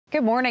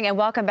Good morning and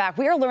welcome back.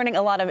 We are learning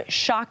a lot of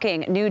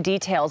shocking new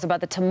details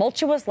about the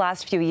tumultuous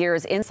last few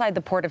years inside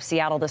the Port of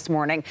Seattle this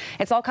morning.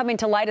 It's all coming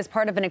to light as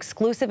part of an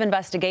exclusive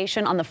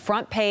investigation on the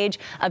front page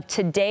of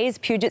today's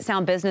Puget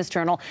Sound Business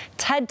Journal.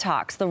 TED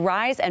Talks, the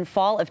rise and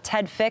fall of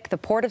Ted Fick, the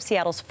Port of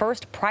Seattle's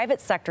first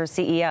private sector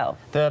CEO.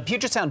 The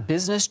Puget Sound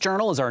Business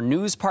Journal is our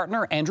news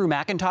partner. Andrew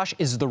McIntosh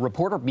is the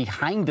reporter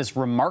behind this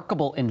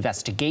remarkable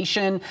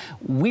investigation.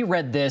 We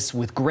read this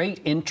with great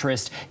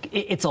interest.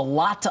 It's a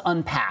lot to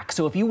unpack,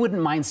 so if you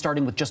wouldn't mind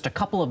starting with just a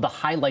couple of the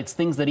highlights,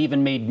 things that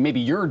even made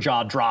maybe your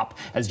jaw drop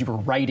as you were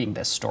writing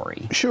this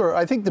story. Sure.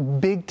 I think the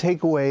big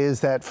takeaway is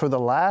that for the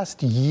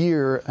last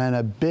year and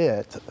a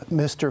bit,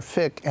 Mr.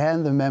 Fick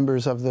and the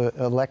members of the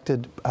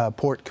elected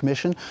Port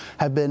Commission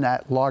have been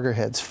at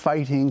loggerheads,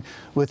 fighting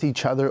with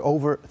each other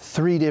over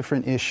three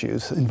different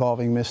issues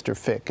involving Mr.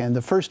 Fick. And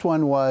the first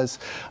one was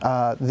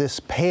this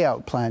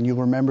payout plan. You'll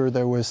remember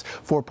there was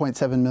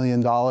 $4.7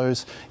 million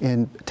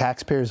in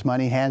taxpayers'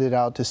 money handed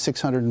out to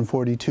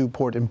 642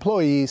 Port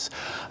employees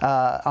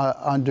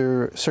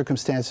under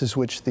circumstances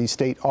which the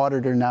state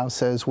auditor now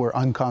says were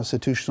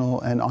unconstitutional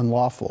and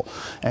unlawful.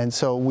 And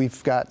so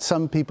we've got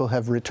some people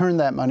have returned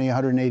that money.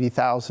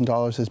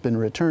 $180,000 has been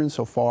returned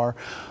so far.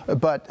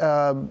 But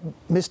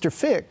Mr.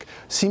 Fick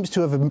seems to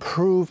have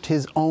improved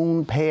his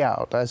own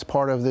payout as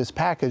part of this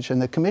package,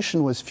 and the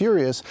commission was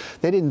furious.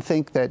 They didn't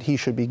think that he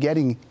should be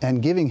getting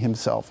and giving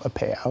himself a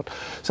payout.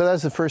 So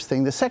that's the first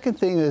thing. The second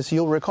thing is,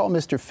 you'll recall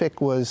Mr.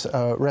 Fick was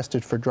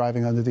arrested for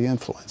driving under the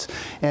influence.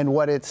 And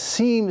what it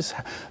seems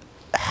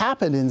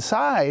happened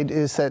inside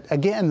is that,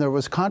 again, there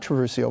was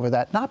controversy over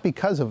that, not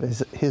because of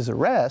his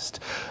arrest,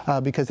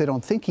 because they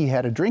don't think he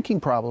had a drinking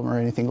problem or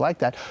anything like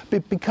that,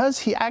 but because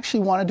he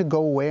actually wanted to go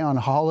away on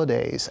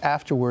holidays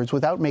afterwards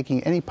without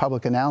making any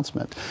public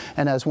announcement.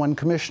 And as one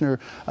commissioner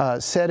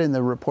said in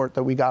the report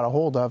that we got a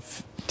hold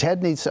of,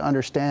 Ted needs to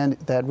understand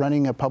that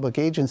running a public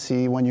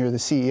agency when you're the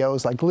CEO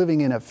is like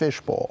living in a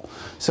fishbowl.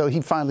 So he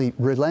finally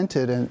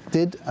relented and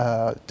did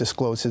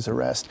disclose his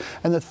arrest.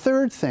 And the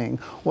third thing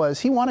was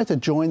he wanted to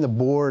join the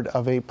board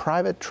of a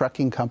private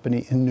trucking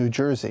company in New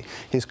Jersey.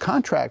 His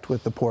contract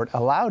with the port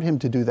allowed him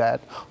to do that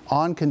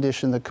on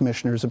condition the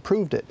commissioners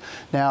approved it.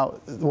 Now,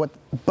 what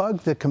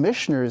bugged the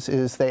commissioners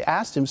is they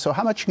asked him, so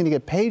how much are you going to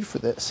get paid for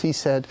this? He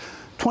said,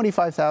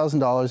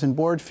 $25,000 in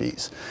board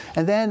fees.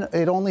 And then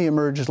it only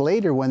emerged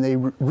later when they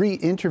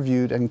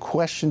re-interviewed and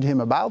questioned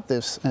him about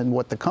this and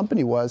what the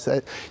company was,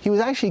 that he was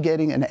actually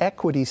getting an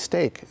equity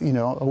stake, you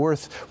know,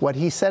 worth what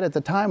he said at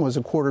the time was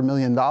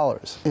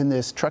 $250,000 in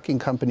this trucking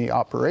company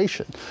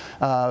operation,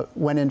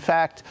 when in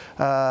fact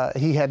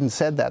he hadn't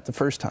said that the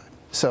first time.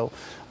 So,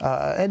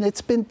 and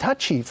it's been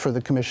touchy for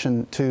the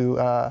commission to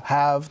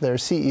have their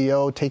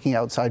CEO taking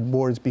outside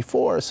boards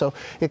before, so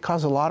it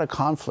caused a lot of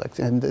conflict.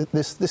 And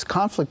this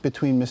conflict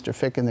between Mr.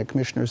 Fick and the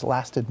commissioners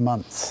lasted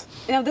months.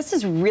 You know, this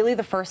is really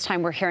the first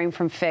time we're hearing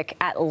from Fick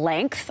at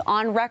length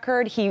on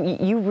record.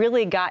 You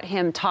really got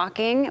him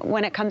talking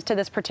when it comes to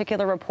this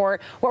particular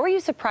report. What were you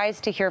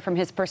surprised to hear from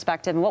his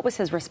perspective, and what was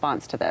his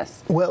response to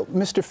this? Well,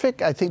 Mr.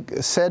 Fick, I think,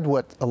 said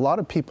what a lot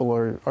of people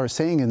are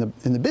saying in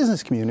the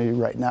business community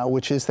right now,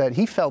 which is that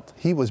he felt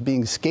he was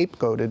being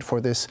scapegoated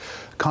for this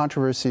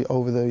controversy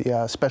over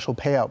the special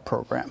payout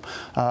program.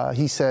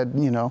 He said,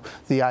 you know,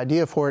 the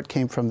idea for it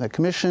came from the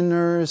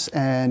commissioners,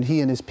 and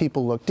he and his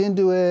people looked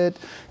into it,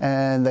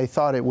 and they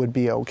thought it would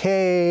be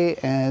okay,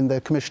 and the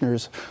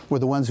commissioners were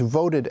the ones who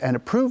voted and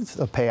approved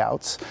the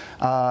payouts,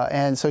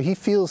 and so he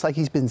feels like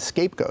he's been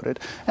scapegoated.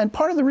 And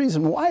part of the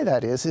reason why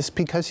that is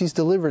because he's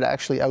delivered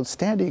actually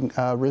outstanding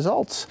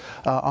results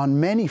on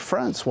many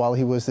fronts while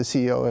he was the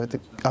CEO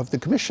of the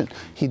commission.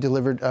 He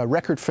delivered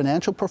record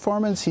financial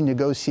performance. He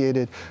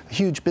negotiated a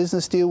huge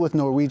business deal with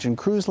Norwegian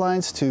Cruise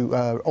Lines to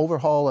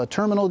overhaul a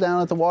terminal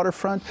down at the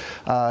waterfront.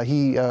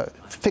 He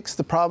fixed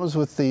the problems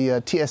with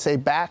the TSA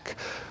back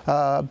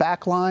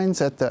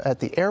lines at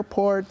the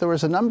airport. There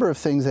was a number of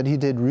things that he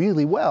did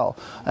really well,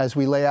 as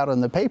we lay out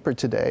on the paper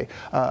today,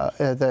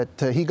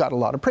 that he got a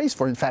lot of praise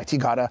for. In fact, he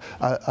got a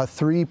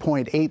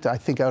 3.8, I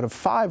think, out of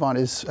 5 on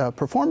his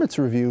performance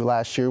review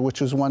last year, which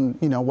was one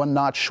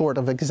notch short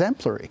of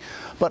exemplary.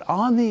 But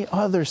on the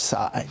other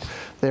side,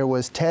 there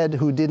was Ted,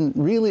 who didn't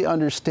really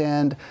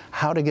understand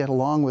how to get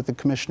along with the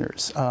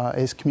commissioners.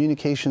 His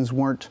communications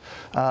weren't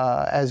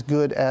as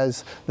good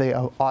as they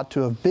ought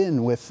to have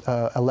been with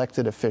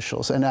elected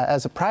officials. And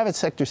as a private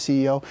sector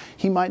CEO,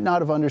 he might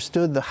not have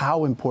understood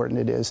how important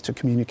it is to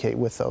communicate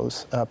with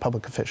those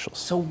public officials.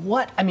 So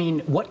what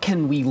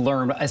can we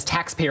learn as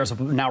taxpayers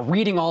now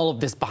reading all of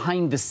this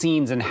behind the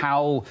scenes and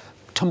how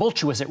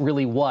tumultuous it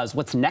really was?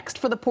 What's next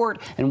for the port,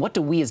 and what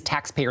do we as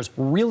taxpayers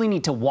really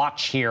need to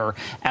watch here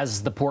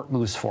as the port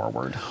moves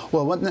forward?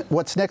 Well,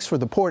 what's next for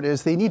the port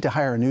is they need to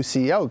hire a new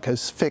CEO,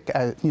 because Fick,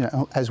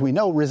 as we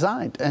know,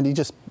 resigned, and he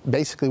just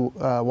basically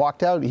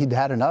walked out. He'd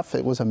had enough.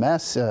 It was a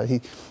mess.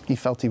 He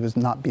felt he was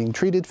not being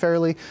treated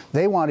fairly.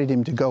 They wanted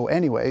him to go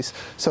anyways,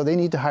 so they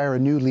need to hire a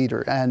new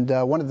leader. And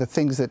one of the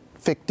things that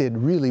Fick did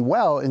really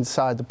well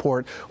inside the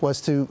port was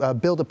to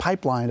build a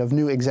pipeline of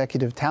new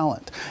executive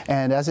talent.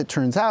 And as it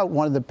turns out,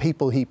 one of the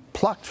people he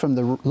plucked from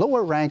the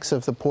lower ranks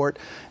of the port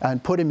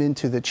and put him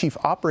into the chief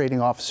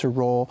operating officer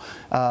role,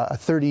 a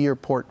 30-year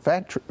port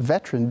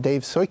veteran,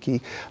 Dave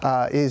Soike,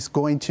 is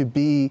going to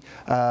be,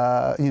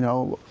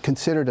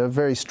 considered a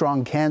very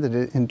strong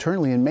candidate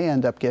internally and may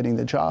end up getting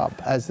the job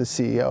as the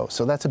CEO.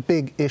 So that's a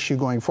big issue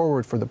going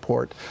forward for the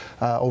port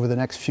over the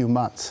next few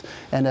months.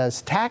 And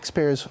as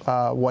taxpayers,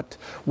 what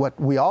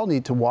we all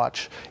need to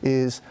watch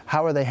is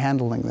how are they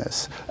handling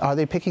this? Are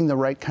they picking the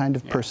right kind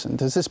of person?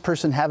 Does this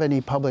person have any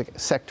public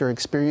sector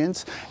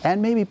experience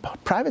and maybe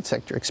private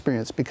sector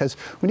experience? Because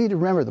we need to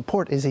remember the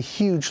port is a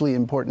hugely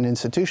important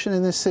institution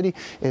in this city.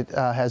 It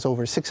has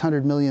over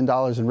 $600 million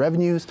in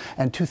revenues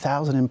and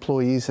 2,000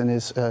 employees and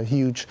is a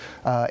huge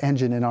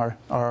engine in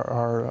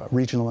our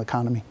regional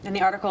economy. And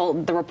the article,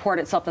 the report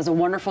itself, does a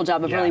wonderful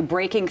job of really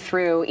breaking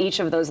through each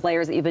of those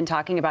layers that you've been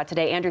talking about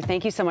today. Andrew,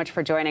 thank you so much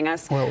for joining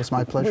us. Well, it was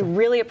my pleasure. We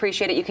really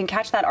appreciate it. You can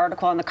catch that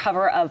article on the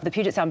cover of the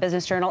Puget Sound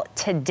Business Journal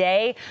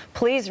today.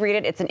 Please read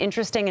it. It's an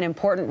interesting and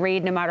important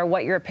read, no matter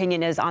what your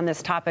opinion is on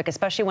this topic,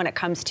 especially when it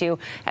comes to,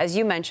 as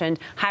you mentioned,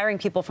 hiring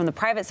people from the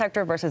private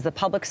sector versus the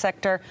public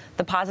sector,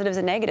 the positives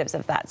and negatives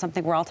of that,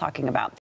 something we're all talking about.